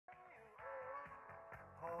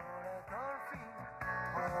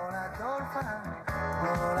Welcome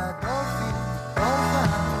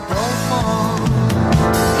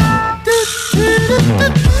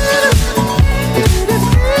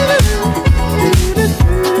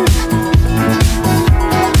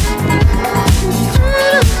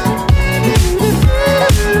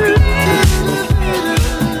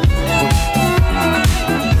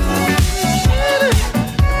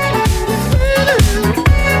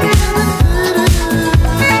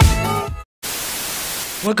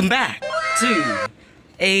back to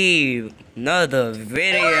another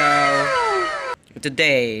video.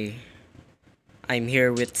 Today, I'm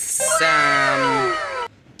here with Sam.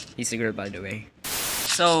 He's a girl, by the way.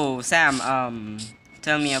 So, Sam,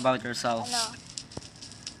 tell me about yourself. Ano?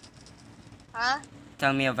 Ha?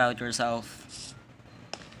 Tell me about yourself.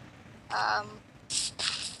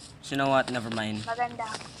 You know what? Never mind. Maganda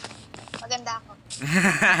ako. Maganda ako.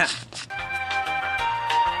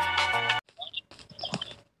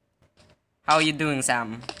 How are you doing,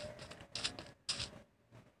 Sam?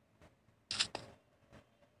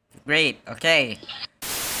 Great, okay.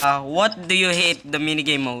 What do you hate the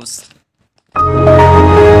minigame most?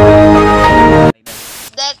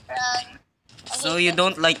 That run. So you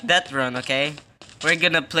don't like that run, okay? We're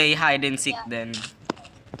gonna play hide and seek then.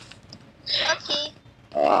 Okay.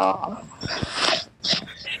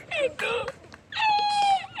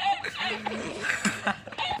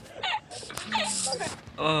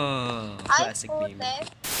 Oh, classic meme. Pute.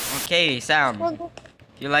 Okay, Sam.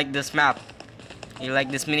 You like this map? You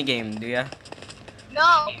like this minigame, do ya?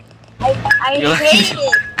 No. I You hate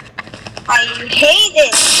it. I hate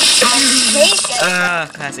it. I hate it.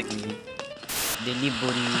 Classic meme.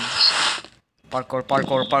 Delivery. Parkour,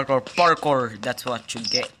 parkour, parkour, parkour. That's what you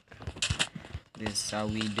get. This is how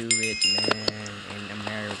we do it, man. In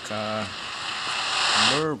America.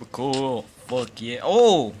 America. Fuck yeah.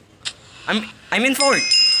 Oh! I'm in fourth.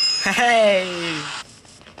 Hey!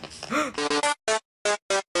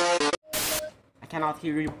 I cannot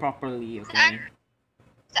hear you properly, okay?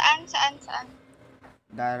 Saan?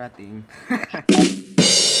 Darating.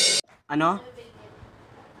 Ano?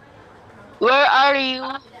 Where are you?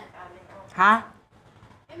 Ha?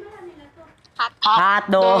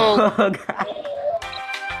 Hotdog.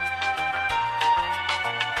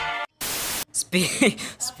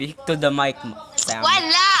 Speak to the mic, Sam.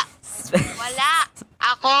 Wala.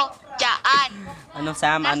 Ako dyan. Ano,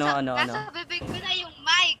 Sam? Ano? Nasa bibig ko na yung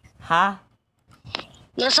mic. Ha?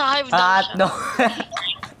 Nasa hive daw. Hotdog.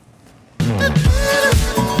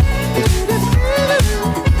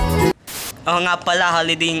 Oh nga pala,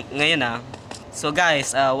 holiday ngayon ah. So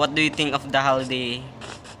guys, what do you think of the holiday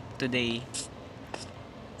today?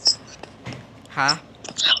 Ha?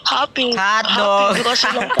 Happy. Hotdog. Because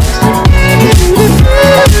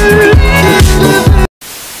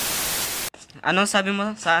Anong sabi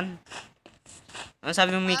mo? Saan? Anong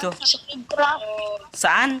sabi mo, Mico? sa Cubecraft.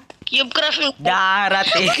 Saan? Cubecraft.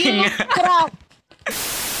 Darating. Cubecraft.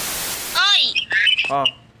 Oy! Oh,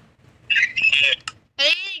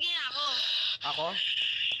 Narinig niyo na ako. ako?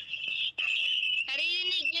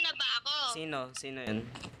 Narinig niyo na ba ako? Sino yun?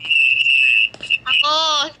 Ako,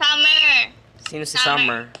 Summer. Sino si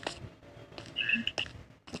Summer?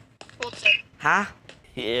 Puti. Ha?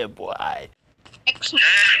 Yeah, boy. Ex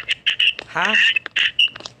Ha?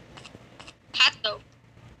 Hotdog.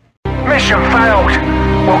 Mission failed.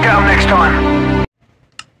 We'll get them next time.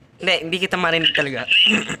 Hindi kita marinig talaga.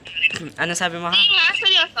 Ano sabi mo, ha? Hindi nga,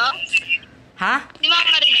 seryoso? Ha? Di mo ako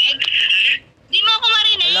marinig? Di mo ako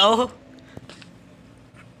marinig? Hello?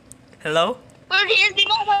 Hello? For real, di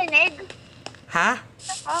mo ako marinig? Ha?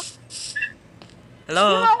 Ha? Hello?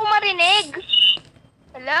 Di mo ako marinig?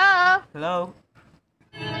 Hello? Hello?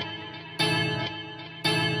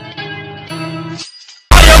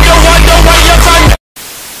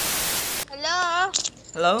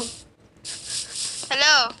 Hello?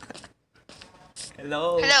 Hello?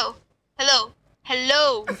 Hello? Hello? Hello? Hello?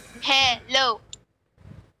 Hello?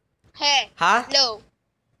 Hey. Ha? Hello?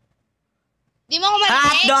 Di mo ako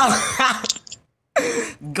marinig? Hotdog!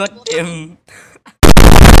 Got him.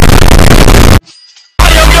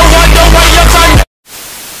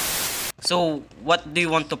 So, what do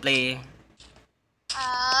you want to play?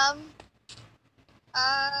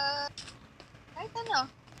 Kahit ano?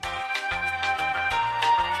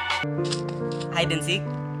 Hide and seek?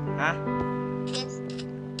 Ha? Yes.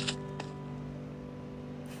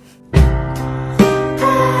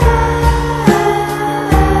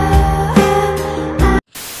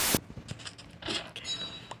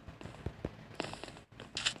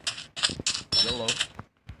 Hello.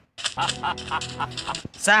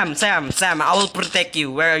 Sam, I will protect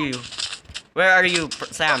you. Where are you?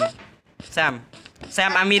 Sam.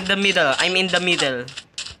 Sam, I'm in the middle. I'm in the middle.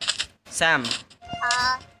 Sam,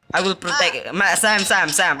 I will protect. Sam.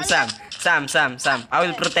 I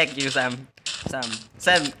will protect you, Sam.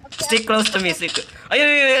 Sam, stick close to me. Stick.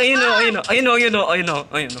 Ayun.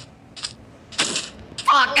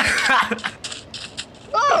 Fuck.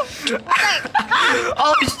 Oh! Okay.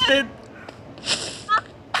 Oh shit.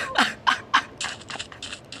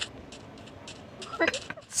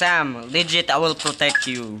 Sam, legit, I will protect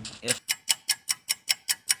you.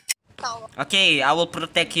 Okay, I will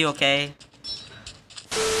protect you, okay?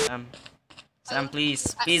 Sam,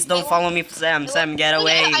 please don't follow me, Sam, get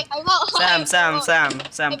away. I won't. Sam, I'm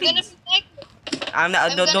gonna please. protect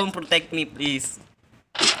you. Don't protect me, please.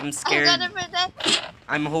 I'm I'm scared. gonna protect you.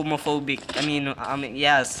 I'm homophobic. I mean,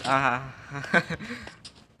 yes.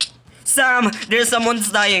 Sam, there's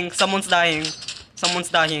someone's dying. Someone's dying.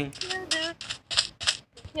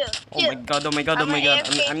 Oh my god. I'm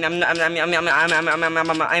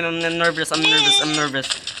nervous. I'm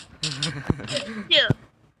Chill.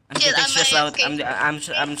 getting stressed out. I'm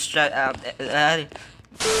stressed out.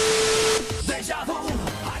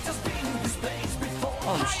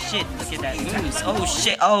 Oh shit, look at that news. Oh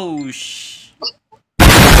shit. Oh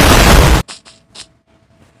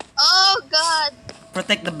god.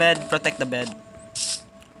 Protect the bed.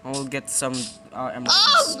 I'll get some emeralds.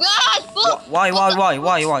 Oh god. Why?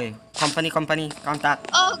 Company, contact.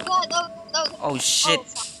 Oh god. Oh shit.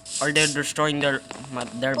 Are they destroying their bed?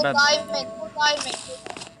 Diamond.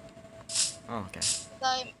 Oh, okay.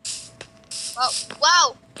 Diamond.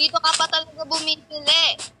 Wow. Dito ka pa talaga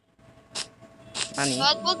bumibili. Nani?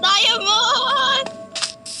 God, full diamond.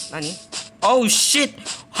 Nani? Oh shit!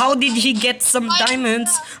 How did he get some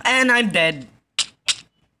diamonds and I'm dead?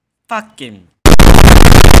 Fuck him.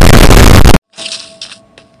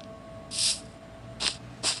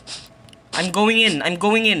 I'm going in.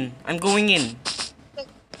 Agard.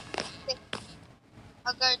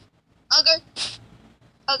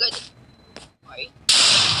 Sorry.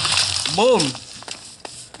 Boom!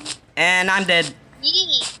 And I'm dead.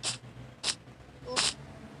 Yee. Oops.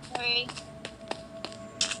 Sorry.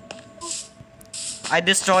 I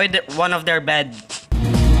destroyed one of their bed.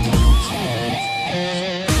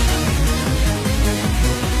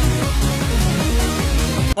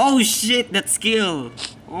 Oh shit, that skill!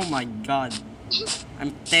 Oh my god.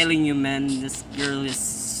 I'm telling you, man, this girl is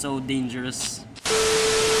so dangerous.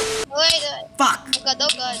 Wait. Fuck! Oh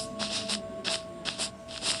god.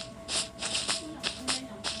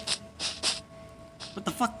 What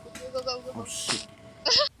the fuck? Go. Oh shit.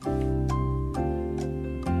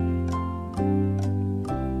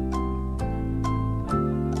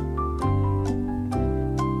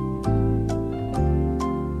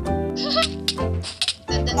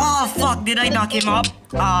 Oh fuck, did I knock him off?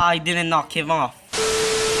 Ah, I didn't knock him off.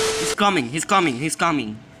 He's coming.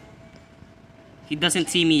 He doesn't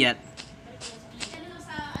see me yet.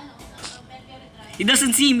 He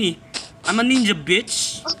doesn't see me. I'm a ninja,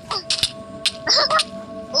 bitch.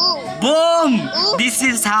 Ooh. Boom! Ooh. This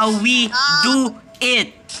is how we do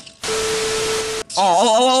it.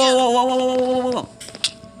 Oh.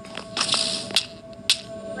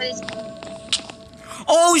 What is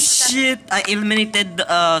Oh shit! I eliminated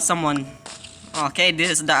someone. Okay,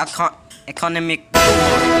 this is the economic.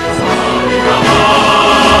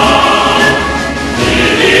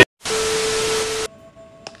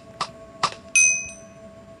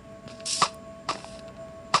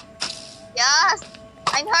 Yes.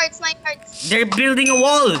 Nine hearts. They're building a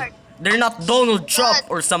wall. They're not Donald Trump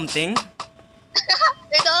or something.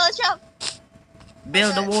 They're Donald Trump.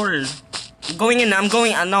 Build a wall. Going in. No,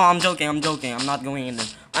 I'm joking. I'm not going in.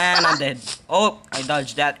 And I'm dead. Oh, I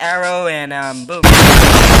dodged that arrow and boom.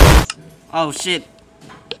 Oh shit.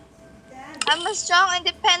 I'm a strong,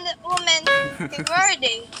 independent woman. Where are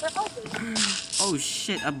they? Oh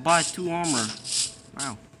shit, I bought 2 armor.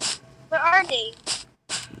 Wow. Where are they?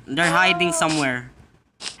 They're hiding somewhere.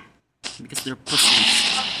 Because they're pussies.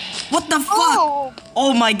 What the fuck?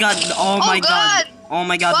 Oh my god. Oh my god. Wow,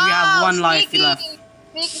 We have 1 life sneaky. left.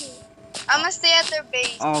 Sneaky. I'ma stay at their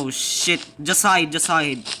base. Oh shit. Just hide.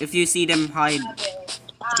 If you see them, hide.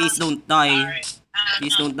 Please don't die.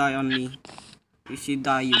 Please don't die on me. If you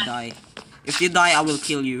die, you die. If you die, I will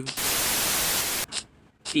kill you.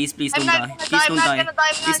 Please don't die. Please don't die.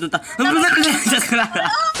 Please don't die.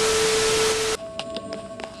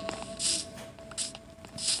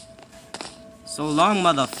 So long,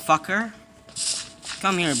 motherfucker.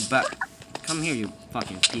 Come here, you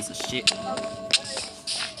fucking piece of shit.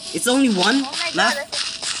 It's only 1 Oh my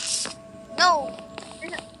left? god. No.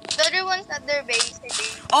 The other one's at their base, I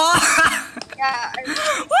think. Oh! Yeah.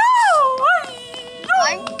 Woo!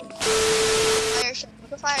 Fire shot.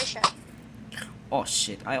 fire shot. Oh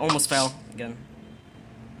shit, I almost fell again.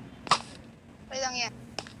 Wait lang yan.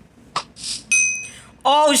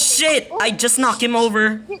 Oh shit! I just knocked him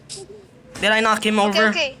over. Did I knock him over?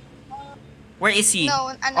 Okay. Where is he? No,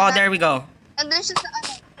 ano Oh, na? there we go. Nandun siya sa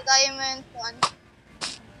sa diamond one.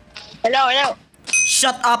 Hello.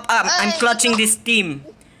 Shut up! I'm Ay. clutching this team.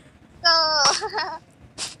 So,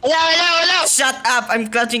 hello. Shut up! I'm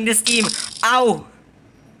clutching this team. Ow!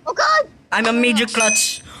 Oh God! I'm a major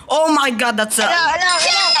clutch. Oh my god, that's a.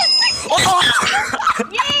 Hello. Oh!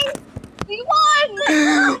 Yay! We won!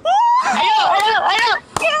 Hello.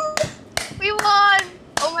 Yes! We won!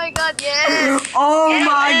 Oh my God, yes! Oh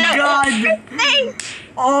my god! Hey!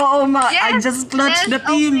 Oh my! I Yes! just clutched the Yes!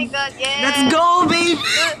 team. Oh my God, yes! Let's go, baby!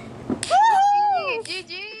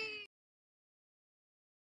 GG!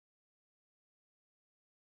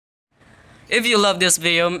 If you love this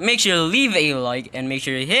video, make sure to leave a like and make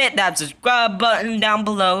sure to hit that subscribe button down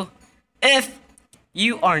below if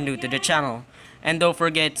you are new to the channel. And don't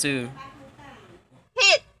forget to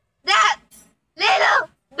Hit that little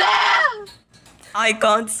bell!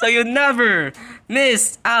 icon so you never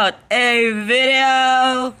miss out a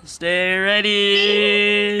video. Stay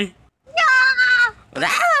ready.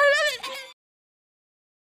 Yeah!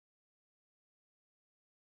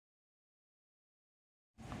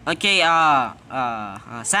 Okay,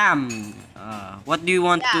 Sam, what do you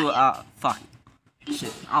want to, fuck. Shit.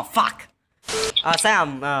 Oh, fuck.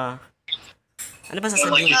 Sam, ano ba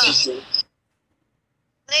sasabihin ko?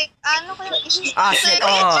 Like, ano ko lang Shit,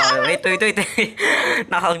 oh, wait.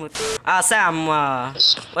 Nakalimutan. Sam,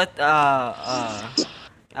 what,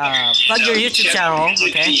 plug your YouTube channel,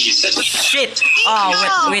 okay? Shit! Oh,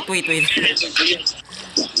 wait.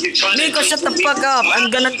 Mico, shut the fuck up!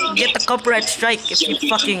 I'm gonna get a copyright strike if you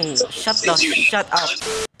fucking shut up.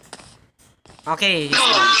 Okay, he's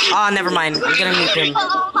gone. Never mind. I'm gonna mute him.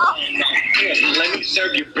 Let me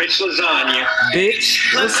serve you bitch lasagna.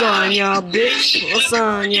 Bitch, lasagna.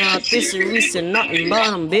 This is nothing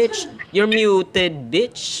but bitch. You're muted,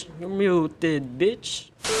 bitch.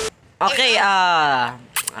 Okay,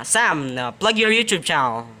 Sam, plug your YouTube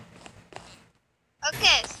channel.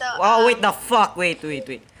 Okay, so... Oh, wait, the fuck. Wait.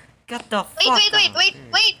 Got the fuck.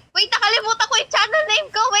 Wait, nakalimutan ko yung channel name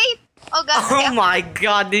ko, wait! Oh God. Oh my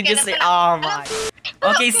god, did you say, oh my.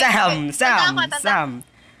 Okay, Sam.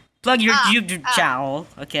 Plug your YouTube channel,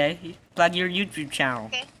 okay? Plug your YouTube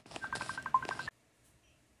channel. Okay.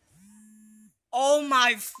 Oh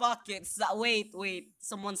my fucking, wait,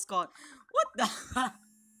 someone's caught. What the?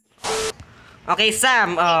 Okay,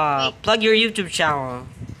 Sam, plug your YouTube channel.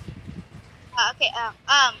 Okay,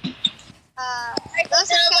 go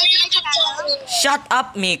subscribe to my channel. Shut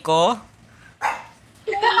up, Mico.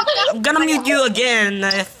 I'm gonna mute you again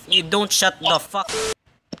if you don't shut the fuck.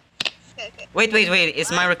 Okay. Wait,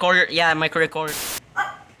 is my recorder? Yeah, my recorder.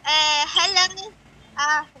 Hello.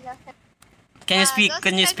 Hello.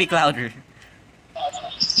 Can you speak louder?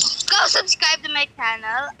 Go subscribe to my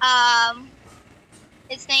channel.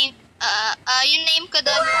 It's named, yung name ko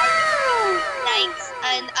doon, likes.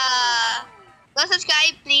 And, go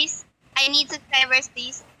subscribe, please. I need subscribers,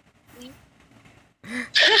 please.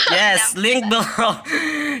 Yes, link below.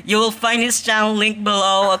 You will find his channel link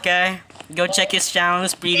below, okay? Go check his channel,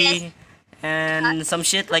 it's pretty. And some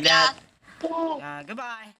shit like that.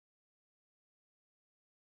 Goodbye.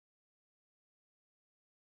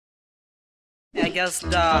 I guess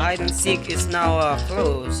the hide and seek is now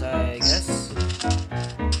closed, I guess.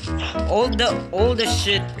 All the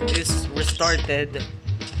shit is restarted.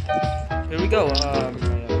 Here we go.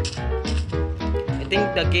 I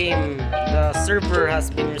think the server has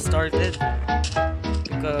been restarted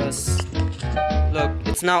because look,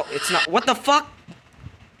 it's not. What the fuck?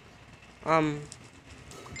 I'm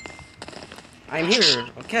here.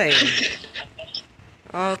 Okay.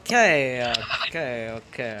 I'm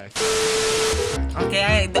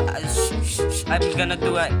gonna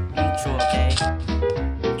do an intro.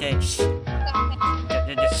 Okay.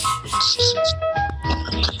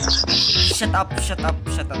 Shut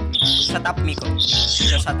up, Mico. Shut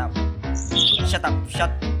up. Oh,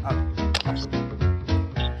 shut up.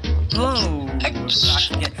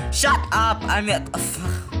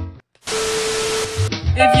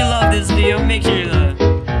 If you love this video, make sure you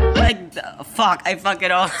like the fuck. I fuck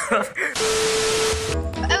it all.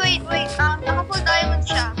 Wait. Naka full diamond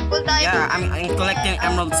siya. Full diamond. Yeah, I'm collecting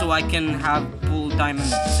emeralds so I can have full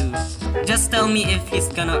diamond too. Just tell me if he's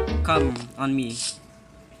gonna come on me.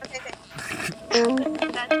 Okay.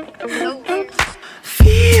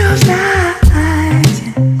 Feels like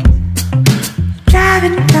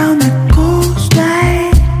driving down the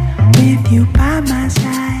coastline with you by my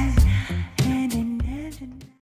side.